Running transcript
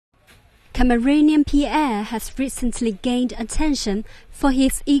Cameroonian Pierre has recently gained attention for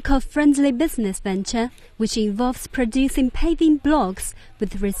his eco-friendly business venture, which involves producing paving blocks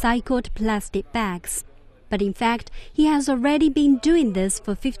with recycled plastic bags. But in fact, he has already been doing this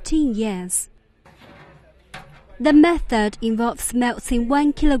for 15 years. The method involves melting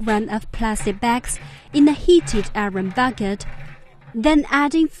 1 kilogram of plastic bags in a heated iron bucket, then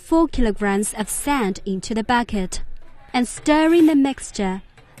adding 4 kilograms of sand into the bucket, and stirring the mixture.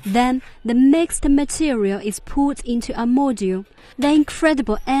 Then the mixed material is put into a module. The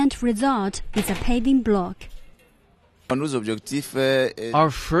incredible end result is a paving block. Our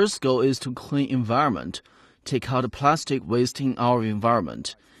first goal is to clean environment, take out plastic waste in our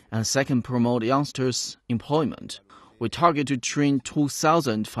environment, and second, promote youngsters' employment. We target to train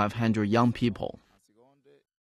 2,500 young people.